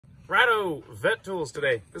Righto, vet tools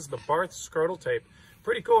today. This is the Barth Scrotal tape.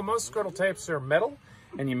 Pretty cool. Most scrotal tapes are metal,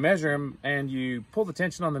 and you measure them and you pull the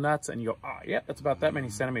tension on the nuts and you go, ah, yeah, that's about that many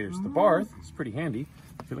centimeters. The Barth is pretty handy.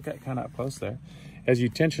 If you look at it kind of up close there, as you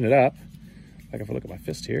tension it up, like if I look at my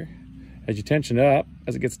fist here, as you tension it up,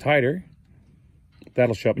 as it gets tighter,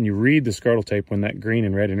 that'll show up and you read the scrotal tape when that green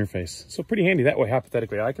and red interface. So pretty handy that way.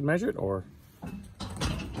 Hypothetically, I could measure it, or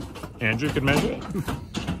Andrew could measure it,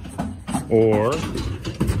 or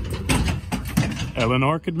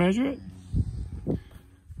Eleanor could measure it.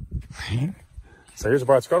 So here's a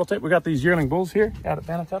Barth Scrotal tape. We got these yearling bulls here out at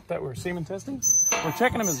Banatup that we're semen testing. We're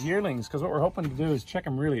checking them as yearlings because what we're hoping to do is check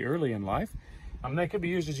them really early in life. They could be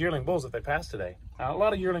used as yearling bulls if they pass today. A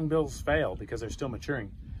lot of yearling bulls fail because they're still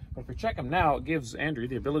maturing. But if we check them now, it gives Andrew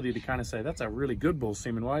the ability to kind of say, that's a really good bull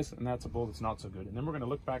semen-wise, and that's a bull that's not so good. And then we're going to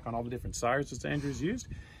look back on all the different sires that Andrew's used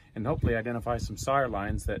and hopefully identify some sire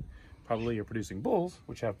lines that probably are producing bulls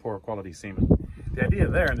which have poor quality semen. The idea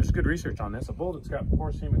there, and there's good research on this, a bull that's got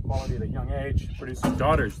poor semen quality at a young age produces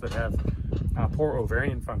daughters that have poor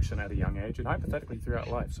ovarian function at a young age and hypothetically throughout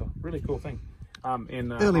life. So really cool thing.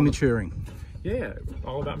 Early maturing. Yeah,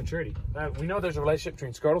 all about maturity. We know there's a relationship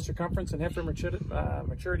between scrotal circumference and heifer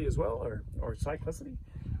maturity as well, or cyclicity.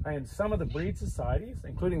 And some of the breed societies,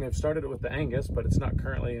 including they've started it with the Angus, but it's not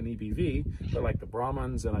currently an EBV, but like the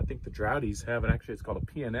Brahmans and I think the Drowdies have, and actually it's called a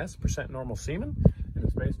PNS, percent normal semen, and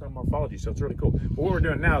it's based on morphology, so it's really cool. But what we're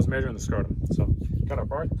doing now is measuring the scrotum. So got our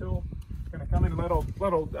Barth tool. It's gonna come in a little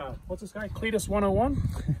what's this guy? Cletus 101?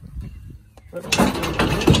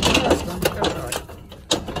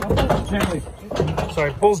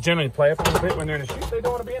 Sorry, bulls generally play up a little bit when they're in a chute. They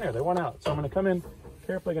don't want to be in there, they want out. So I'm going to come in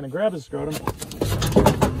carefully, going to grab his scrotum.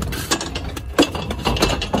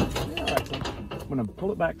 I'm going to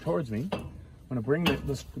pull it back towards me. I'm going to bring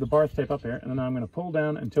the Barth tape up here, and then I'm going to pull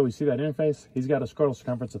down until we see that interface. He's got a scrotal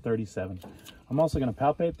circumference of 37. I'm also going to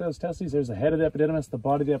palpate those testes. There's the head of the epididymis, the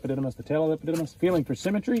body of the epididymis, the tail of the epididymis, feeling for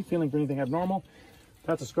symmetry, feeling for anything abnormal.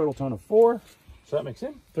 That's a scrotal tone of 4. So that makes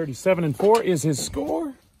him 37 and 4 is his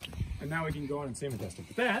score. And now we can go on and semen testing.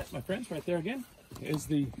 But that, my friends, right there again, is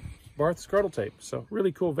the Barth Scrotal tape. So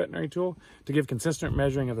really cool veterinary tool to give consistent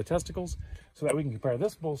measuring of the testicles so that we can compare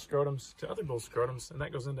this bull's scrotums to other bull's scrotums. And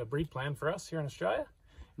that goes into a breed plan for us here in Australia.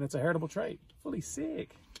 And it's a heritable trait. Fully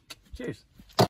sick. Cheers.